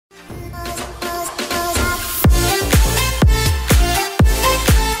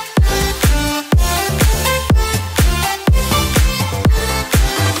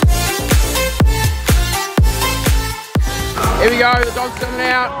dogs coming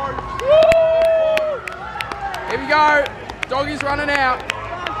out. Here we go. Doggies running out.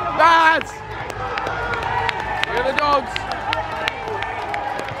 Bats. Here are the dogs.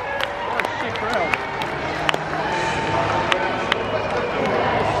 What a shit crowd.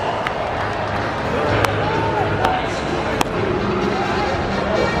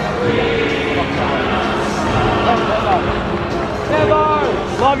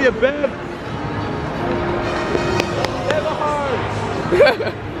 Love you, Bev.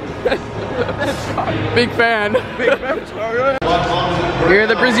 Big fan. Big Bev. Here are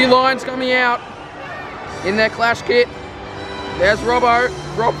the Brizzy Lions coming out in their clash kit. There's Robbo,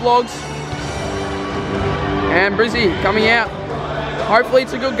 Rob Vlogs, and Brizzy coming out. Hopefully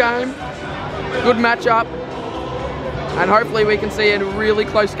it's a good game, good matchup, and hopefully we can see a really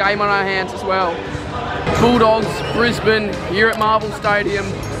close game on our hands as well. Bulldogs, Brisbane, here at Marvel Stadium,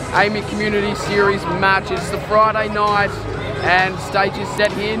 AAMI Community Series match. It's the Friday night and stage is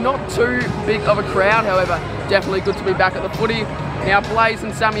set here. Not too big of a crowd, however, definitely good to be back at the footy. Now Blaze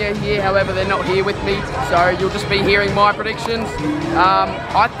and Sammy are here, however they're not here with me, so you'll just be hearing my predictions.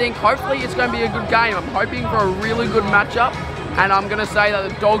 I think hopefully it's going to be a good game. I'm hoping for a really good matchup, and I'm going to say that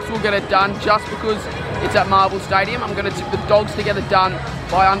the Dogs will get it done just because it's at Marvel Stadium. I'm going to tip the Dogs to get it done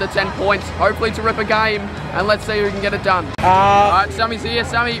by under 10 points. Hopefully to rip a game, and let's see who can get it done. Alright, Sammy's here.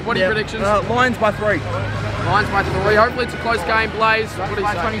 Sammy, what are your predictions? Lions by 3. Lions by 3. Hopefully it's a close game. Blaze, what do you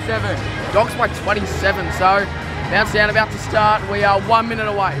say? 27. Dogs by 27, so bounce down about to start. We are 1 minute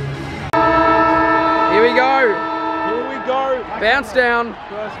away. Here we go. Here we go. Bounce down.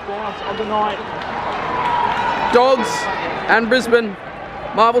 First bounce of the night. Dogs and Brisbane.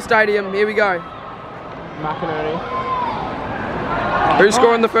 Marvel Stadium. Here we go. McInerney. Who's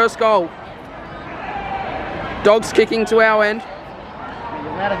scoring the first goal? Dogs kicking to our end.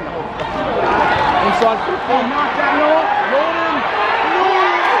 Inside.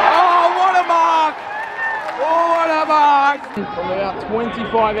 Oh, what a mark! Oh, what a mark! From about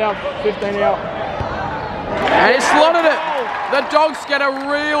 25 out, 15 out. And he slotted it. The Dogs get a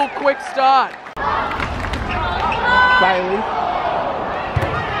real quick start. Bailey.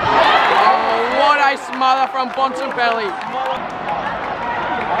 Oh, what a smother from Bontempelli.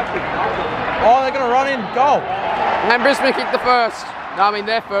 Oh, they're going to run in. Goal. And Brisbane kicked the first. No, I mean,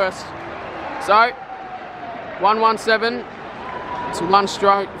 they're first. So, 1-1-7. It's 1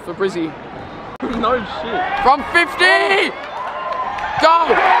 stroke for Brizzy. No shit. From 50! Goal!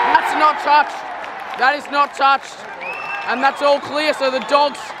 That's not touched. That is not touched. And that's all clear, so the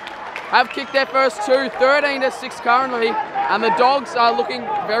Dogs have kicked their first 2, 13-6 currently, and the Dogs are looking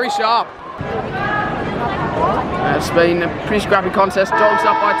very sharp. It's been a pretty scrappy contest. Dogs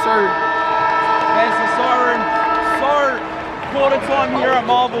up by 2. There's the siren. So, quarter time here at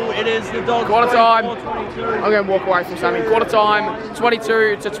Marvel. It is the Dogs. Quarter time. 22. I'm going to walk away from Sammy. Quarter time,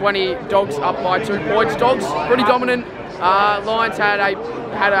 22-20. Dogs up by 2 points. Dogs pretty dominant. Lions had a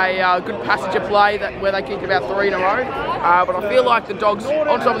good passage of play where they kicked about 3 in a row. But I feel like the Dogs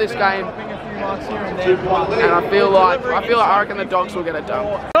on top of this game, and I reckon the Dogs will get it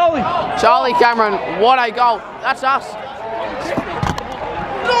done. Charlie Cameron, what a goal! That's us.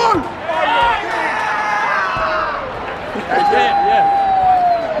 No!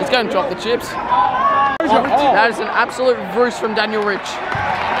 Yeah. He's going to drop the chips. That is an absolute roost from Daniel Rich.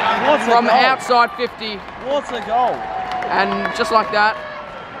 From outside 50. What's a goal? And just like that,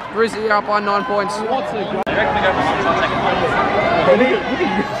 Brizzy are up by 9 points. What's a goal?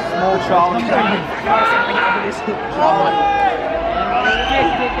 Small Charlie.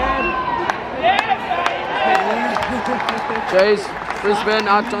 Jeez, Brisbane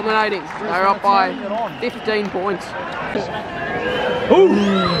are dominating. They're up by 15 points.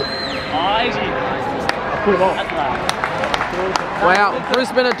 Wow,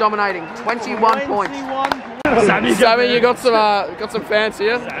 Brisbane are dominating. 21 points. Sammy, you got some fans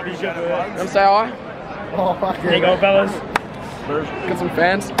here. Want to say hi? Oh, fuck There you go, fellas. Got some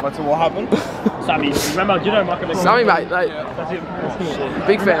fans. What happened? Sammy, remember, you know Michael. Sammy, mate,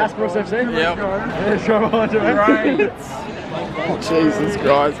 big fan. Asperos FC? Yep. Yeah, sure, right. Oh, Jesus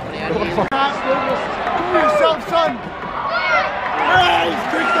Christ. Yourself, son.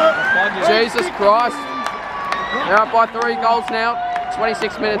 Jesus Christ. They're up by 3 goals now.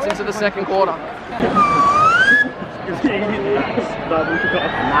 26 minutes into the second quarter.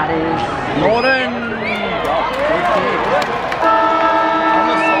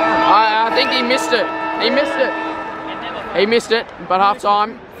 I think he missed it. He missed it, but half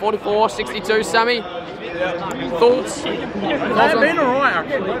time, 44-62. Sammy, thoughts? They've been alright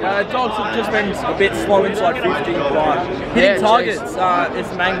actually. Dogs have just been a bit slow inside 50, but hitting targets is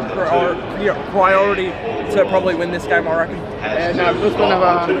the main priority to probably win this game, I reckon. Yeah, no,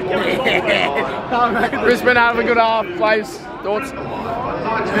 Brisbane have a good half. Plays. Thoughts?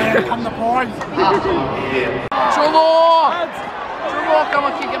 Come the boys. Trelaw! Trelaw, come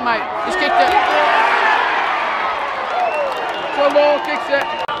on, kick it, mate. Just kicked it. Trelaw kicks it.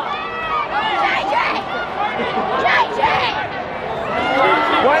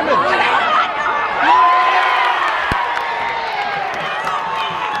 Wayman.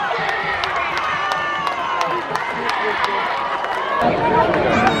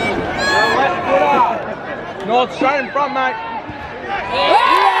 North straight in front, mate.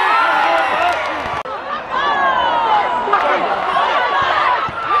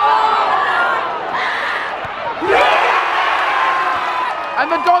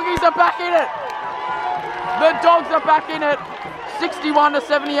 And the doggies are back in it. The dogs are back in it. 61 to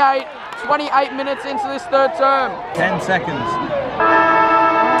 78. 28 minutes into this third term. 10 seconds.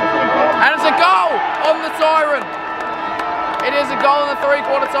 And it's a goal on the siren. It is a goal in the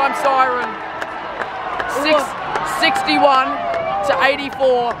three-quarter time siren. 61 to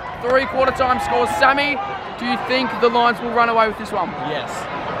 84, three-quarter time scores. Sammy, do you think the Lions will run away with this one? Yes.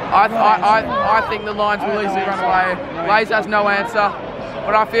 I think the Lions will easily run away. Blaze has no answer,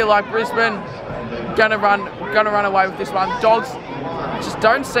 but I feel like Brisbane gonna run away with this one. Dogs just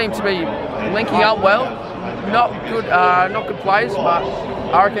don't seem to be linking up well. Not good plays, but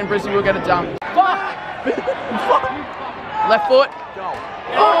I reckon Brisbane will get it done. Left foot.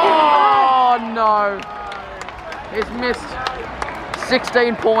 Oh no! He's missed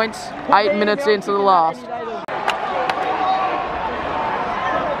 16 points, 8 minutes into the last.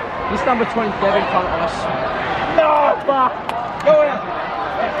 This number 27 can't us. No, fuck! Go in!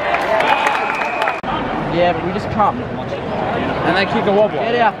 Yeah, but we just come. And they kick a wobble.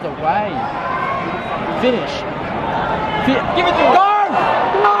 Get out the way. Finish. Give it to him! Go!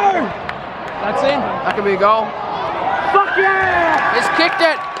 No! That's in. That could be a goal. Fuck yeah! He's kicked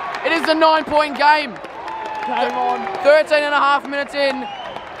it. It is a 9-point game. Game on. 13 and a half minutes in.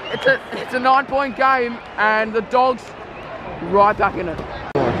 It's a 9-point game, and the Dogs right back in it.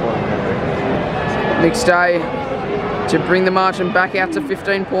 Next day to bring the margin back out to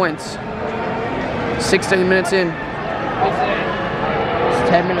 15 points. 16 minutes in. It's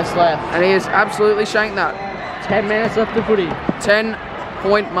 10 minutes left. And he has absolutely shanked that. 10 minutes left to footy.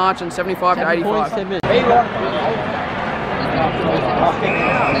 10-point margin, 75 to 85. 10 minutes.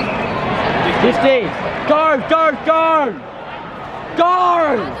 50. Go, go, go!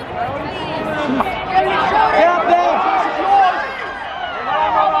 Go! Get up there!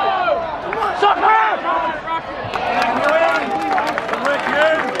 Soccer!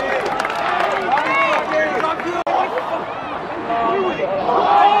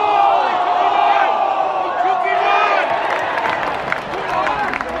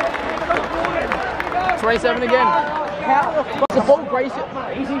 27 again. How the fuck? The ball grace it.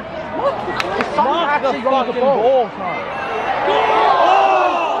 Easy. What? It's actually got the ball.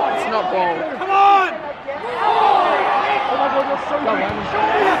 It's not ball. Come on!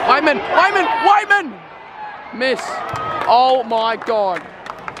 Wayman! Miss. Oh my god.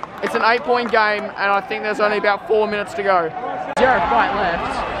 It's an 8-point game, and I think there's only about 4 minutes to go. 0 fight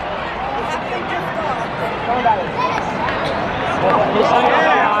left.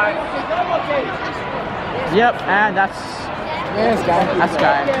 Yep, and that's game. That's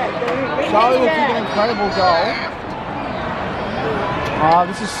game. Charlie will kick an incredible goal. Oh,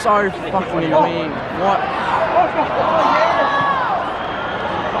 this is so fucking annoying. What?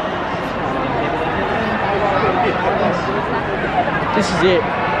 This is it.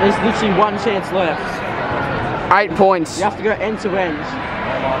 There's literally one chance left. 8 points. You have to go end to end.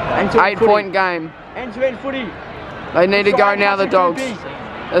 8-point game. End to end footy. They need to go now, the Dogs.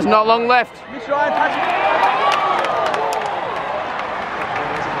 There's not long left. Miss Ryan, touch it.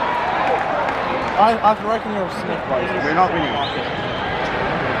 I reckon you're a sniff, boys. We're not winning.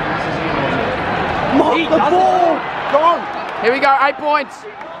 Mark the ball! Go! Here we go, 8 points.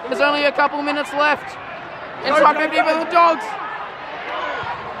 There's only a couple minutes left. Inside 50 for the Dogs.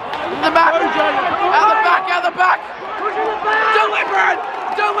 In the back. Out the back.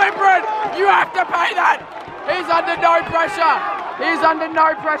 Deliberate. You have to pay that. He's under no pressure. He's under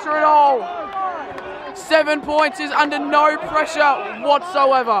no pressure at all. 7 points is under no pressure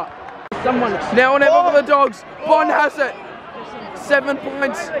whatsoever. Now or never for the Dogs. Bond has it. 7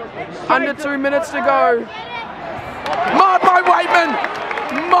 points. Under 2 minutes to go. Marked by Waitman.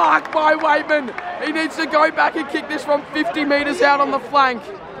 He needs to go back and kick this from 50 metres out on the flank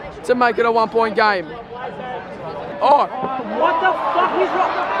to make it a 1-point game. Oh. What the fuck is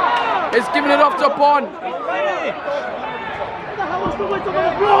wrong? He's giving it off to Bond.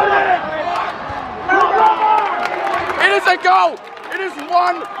 It It is a goal! It is 1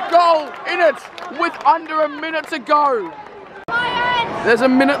 goal in it with under a minute to go. There's a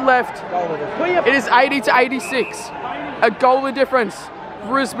minute left. It is 80 to 86. A goal of difference.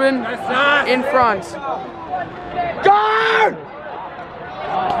 Brisbane in front. Go!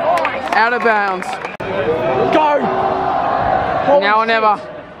 Out of bounds. Go! Now or never.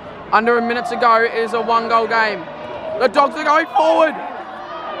 Under a minute to go. It is a 1 goal game. The Dogs are going forward.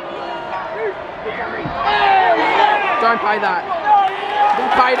 Don't pay that. They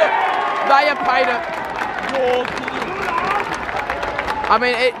paid it. They have paid it. I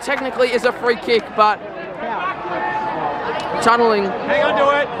mean, it technically is a free kick, but tunneling. Hang on to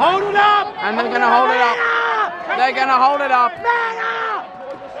it. Hold it up. And they're going to hold it up. They're going to hold it up.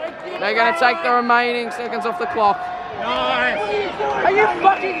 They're going to take the remaining seconds off the clock. Nice. Are you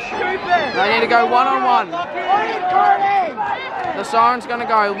fucking stupid? They need to go 1-on-1. The siren's going to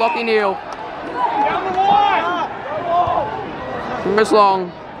go. Lockie Neal. Miss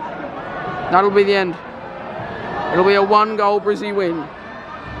Long. That'll be the end. It'll be a 1 goal Brizzy win.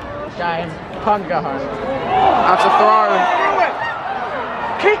 Game. Can't go home. That's a throw.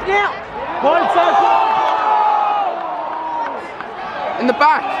 Kick now. In the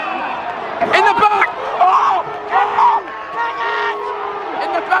back. In the back. Oh!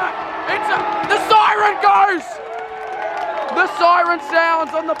 In the back. The siren goes. The siren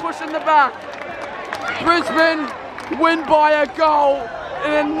sounds on the push in the back. Brisbane win by a goal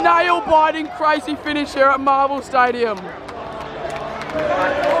in a nail-biting crazy finish here at Marvel Stadium.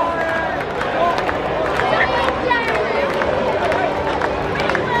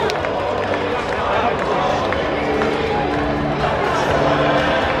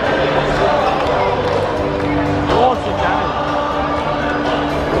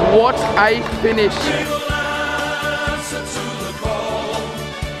 What a finish.